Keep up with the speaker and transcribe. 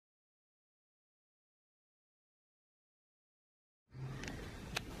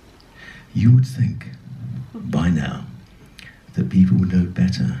You would think, by now, that people would know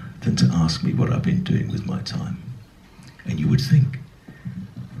better than to ask me what I've been doing with my time. And you would think,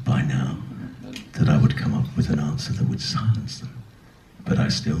 by now, that I would come up with an answer that would silence them. But I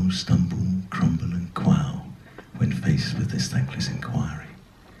still stumble, crumble and quail when faced with this thankless inquiry.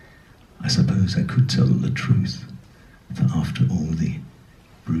 I suppose I could tell them the truth, that after all the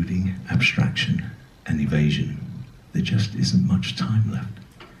brooding abstraction and evasion, there just isn't much time left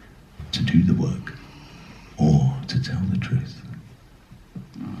to do the work or to tell the truth.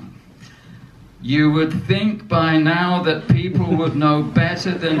 You would think by now that people would know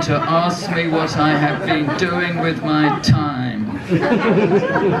better than to ask me what I have been doing with my time.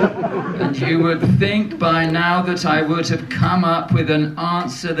 And you would think by now that I would have come up with an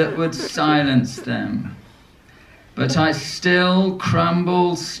answer that would silence them. But I still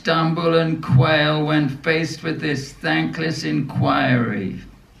crumble, stumble and quail when faced with this thankless inquiry.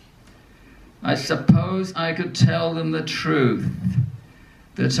 I suppose I could tell them the truth,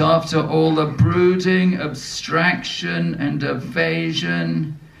 that after all the brooding, abstraction and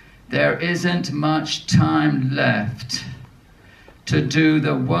evasion, there isn't much time left to do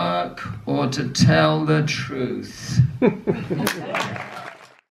the work or to tell the truth.